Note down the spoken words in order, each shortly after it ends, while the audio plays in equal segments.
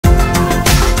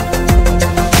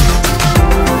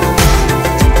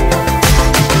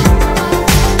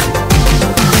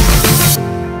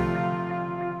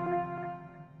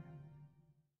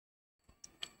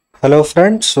Hello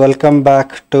friends, welcome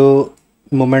back to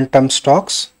Momentum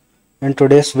Stocks. In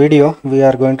today's video, we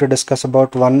are going to discuss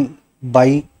about one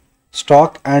buy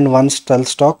stock and one sell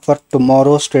stock for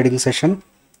tomorrow's trading session.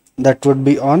 That would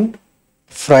be on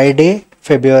Friday,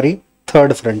 February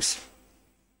 3rd, friends.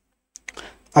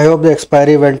 I hope the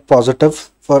expiry went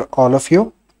positive for all of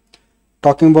you.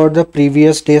 Talking about the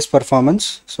previous day's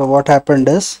performance. So what happened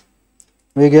is,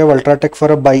 we gave Ultratech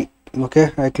for a buy.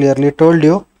 Okay, I clearly told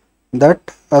you that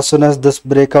as soon as this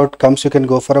breakout comes, you can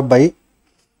go for a buy.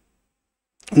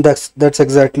 That's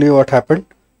exactly what happened.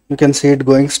 You can see it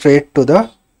going straight to the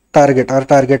target. Our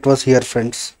target was here,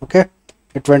 friends. Okay,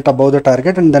 it went above the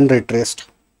target and then retraced.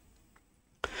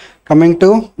 Coming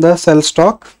to the sell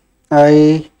stock,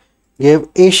 I gave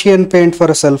Asian Paint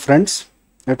for a sell, friends.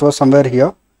 It was somewhere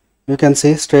here. You can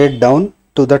see straight down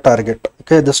to the target.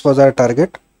 Okay, this was our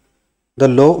target. The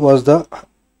low was the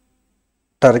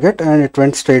target and it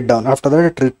went straight down. After that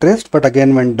it retraced but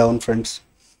again went down, friends.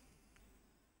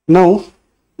 Now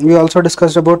we also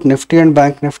discussed about Nifty and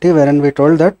Banknifty, wherein we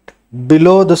told that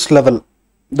below this level,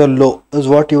 the low is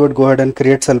what you would go ahead and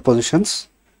create sell positions.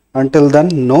 Until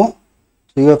then, no.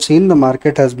 So you have seen the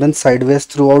market has been sideways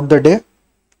throughout the day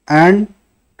and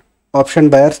option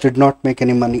buyers did not make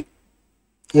any money.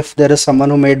 If there is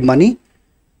someone who made money,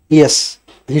 yes,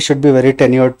 he should be very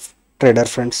tenured trader,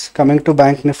 friends. Coming to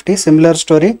Banknifty, similar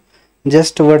story.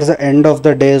 Just towards the end of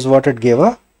the day is what it gave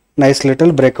a nice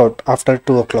little breakout after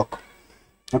 2 o'clock.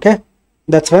 Okay,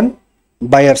 that's when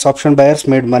buyers, option buyers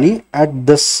made money at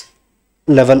this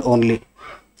level only.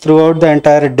 Throughout the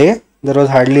entire day, there was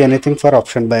hardly anything for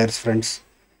option buyers, friends.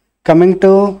 Coming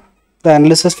to the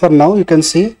analysis for now, you can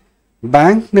see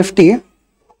Banknifty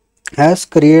has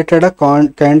created a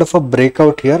kind of a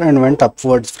breakout here and went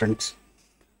upwards, friends.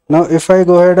 Now if I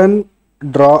go ahead and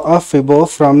draw a Fibo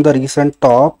from the recent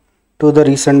top to the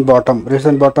recent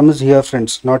bottom is here,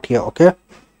 friends, not here. Okay,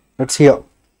 it's here.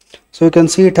 So you can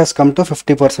see it has come to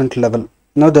 50% level.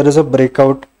 Now there is a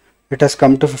breakout, it has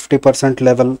come to 50%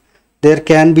 level. There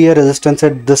can be a resistance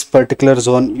at this particular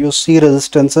zone. You see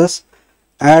resistances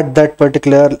at that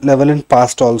particular level in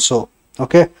past also.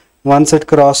 Okay, once it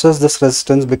crosses this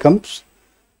resistance becomes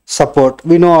support.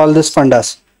 We know all this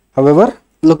fundas. However,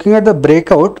 looking at the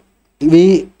breakout,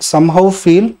 we somehow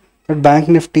feel that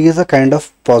Banknifty is a kind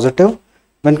of positive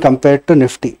when compared to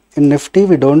Nifty. In Nifty,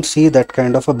 we don't see that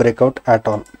kind of a breakout at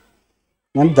all.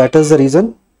 And that is the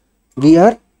reason we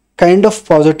are kind of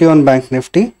positive on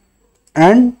Banknifty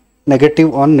and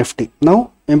negative on Nifty.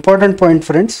 Now, important point,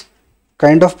 friends,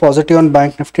 kind of positive on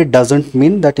Banknifty doesn't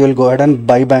mean that you will go ahead and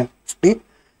buy Banknifty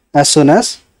as soon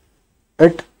as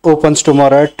it opens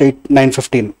tomorrow at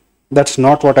 9:15. That's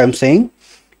not what I'm saying.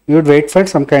 You would wait for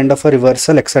some kind of a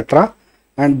reversal, etc.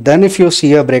 And then if you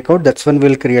see a breakout, that's when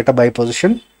we'll create a buy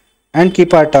position and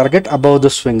keep our target above the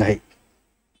swing high.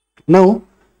 Now,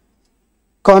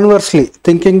 conversely,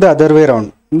 thinking the other way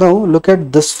around. Now, look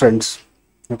at this, friends.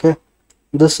 Okay,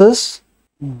 this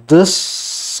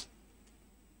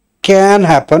can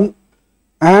happen,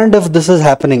 and if this is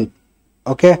happening,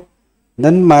 okay,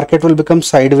 then market will become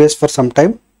sideways for some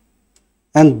time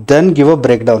and then give a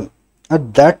breakdown.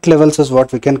 At that levels is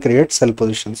what we can create sell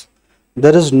positions.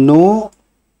 There is no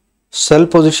sell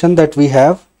position that we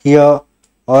have here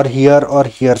or here or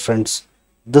here, friends.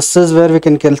 This is where we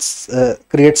can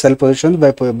create sell positions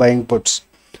by buying puts.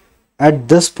 At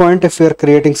this point, if you are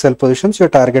creating sell positions, your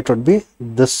target would be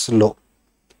this low.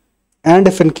 And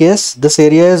if in case this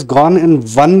area is gone in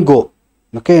one go,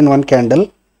 okay, in one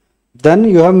candle, then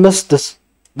you have missed this.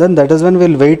 Then that is when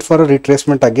we'll wait for a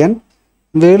retracement again.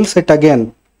 We will sit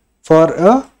again for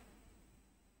a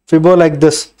Fibo like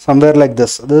this, somewhere like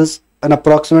this. This is an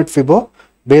approximate Fibo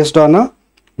based on a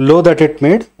low that it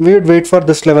made. We would wait for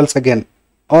this levels again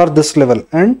or this level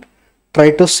and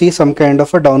try to see some kind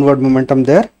of a downward momentum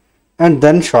there and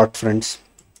then short, friends.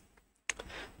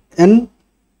 In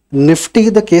Nifty,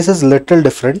 the case is little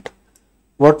different.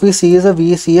 What we see is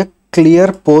we see a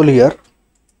clear pole here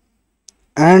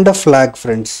and a flag,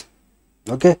 friends.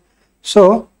 Okay,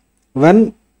 so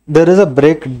when there is a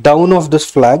breakdown of this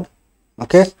flag,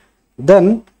 okay,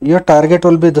 then your target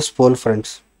will be this pole,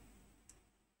 friends.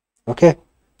 Okay,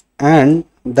 and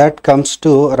that comes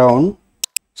to around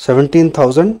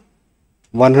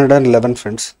 17,111,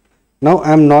 friends. Now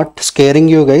I am not scaring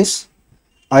you guys.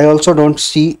 I also don't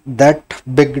see that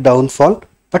big downfall,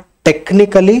 but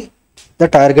technically the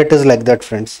target is like that,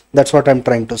 friends. That's what I'm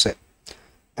trying to say.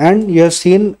 And you have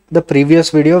seen the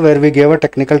previous video where we gave a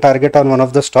technical target on one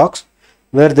of the stocks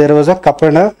where there was a cup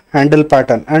and a handle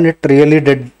pattern, and it really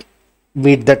did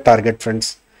meet that target,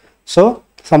 friends. So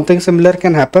something similar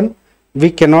can happen.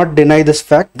 We cannot deny this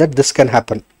fact that this can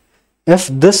happen. If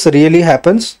this really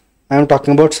happens, I am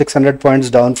talking about 600 points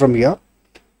down from here.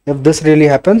 If this really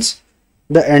happens,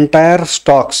 the entire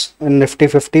stocks in Nifty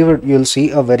 50, you'll see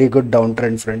a very good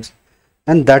downtrend, friends.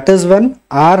 And that is when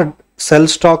our sell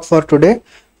stock for today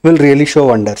will really show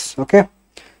wonders. Okay.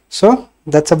 So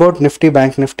that's about Nifty,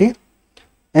 Bank Nifty.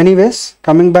 Anyways,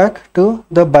 coming back to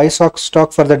the buy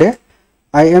stock for the day,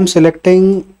 I am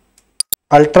selecting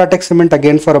Ultratech Cement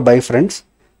again for a buy, friends.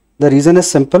 The reason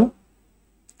is simple.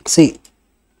 See,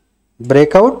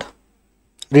 breakout,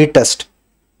 retest,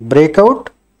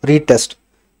 breakout, retest.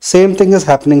 Same thing is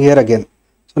happening here again.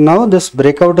 So now this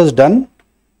breakout is done.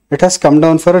 It has come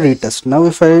down for a retest. Now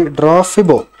if I draw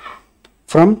Fibo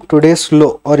from today's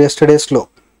low or yesterday's low,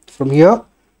 from here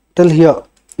till here,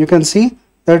 you can see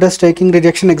that is taking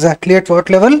rejection exactly at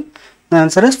what level? The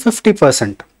answer is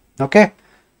 50%. Okay.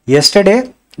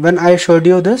 Yesterday when I showed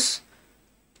you this,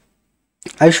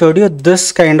 I showed you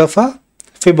this kind of a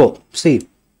Fibo. See.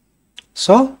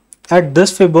 So at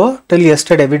this Fibo till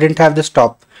yesterday we didn't have the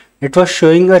stop. It was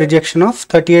showing a rejection of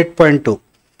 38.2.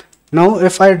 Now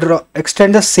if I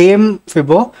extend the same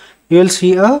Fibo, you will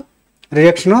see a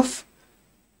rejection of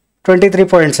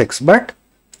 23.6. But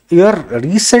your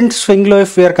recent swing low,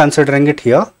 if we are considering it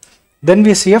here, then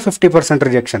we see a 50%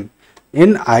 rejection.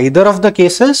 In either of the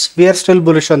cases, we are still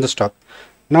bullish on the stock.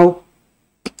 Now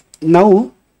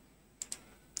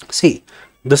see,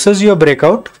 this is your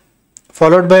breakout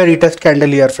followed by a retest candle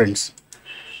here, friends.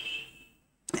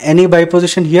 Any buy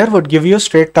position here would give you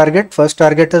straight target. First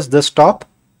target is this top,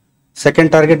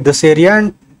 second target this area,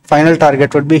 and final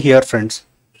target would be here, friends.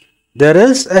 There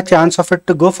is a chance of it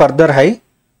to go further high,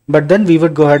 but then we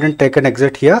would go ahead and take an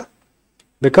exit here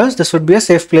because this would be a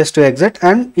safe place to exit,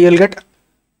 and you'll get.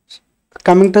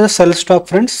 Coming to the sell stock,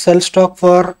 friends, sell stock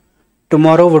for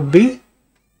tomorrow would be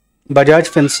Bajaj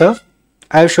Finserv.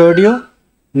 I have showed you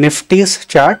Nifty's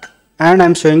chart and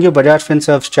I'm showing you Bajaj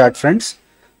Finserv's chart, friends.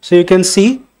 So you can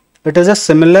see it is a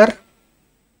similar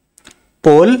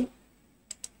pole.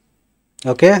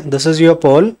 Okay, this is your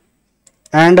pole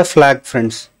and a flag,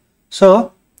 friends.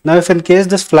 So now if in case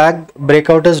this flag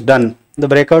breakout is done, the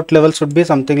breakout level should be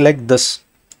something like this.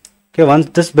 Okay, once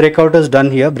this breakout is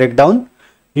done here, breakdown,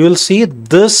 you will see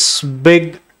this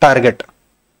big target.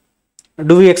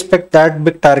 Do we expect that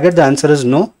big target? The answer is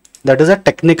no. That is a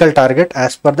technical target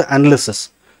as per the analysis.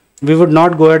 We would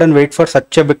not go ahead and wait for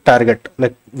such a big target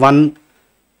like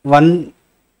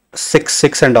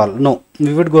 166 and all. No,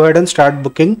 we would go ahead and start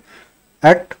booking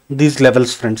at these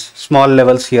levels, friends. Small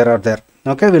levels here or there.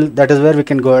 Okay, that is where we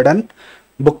can go ahead and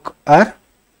book our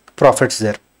profits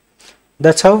there.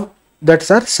 That's our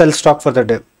sell stock for the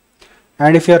day.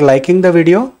 And if you are liking the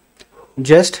video,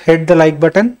 just hit the like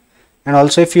button. And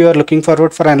also if you are looking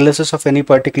forward for analysis of any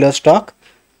particular stock,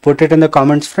 put it in the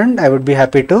comments, friend. I would be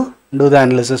happy to do the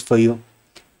analysis for you.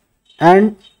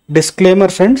 And disclaimer,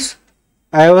 friends,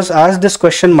 I was asked this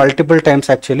question multiple times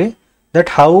actually, that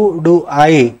how do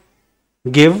I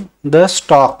give the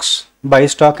stocks, buy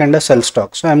stock and a sell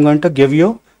stock. So I'm going to give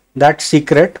you that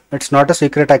secret. It's not a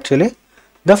secret actually,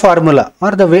 the formula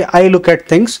or the way I look at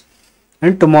things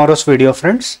in tomorrow's video,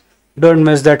 friends. Don't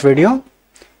miss that video.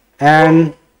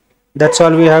 And that's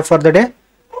all we have for the day.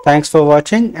 Thanks for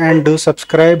watching, and do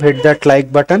subscribe, hit that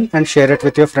like button and share it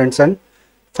with your friends and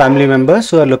family members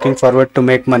who are looking forward to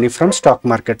make money from stock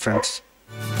market, friends.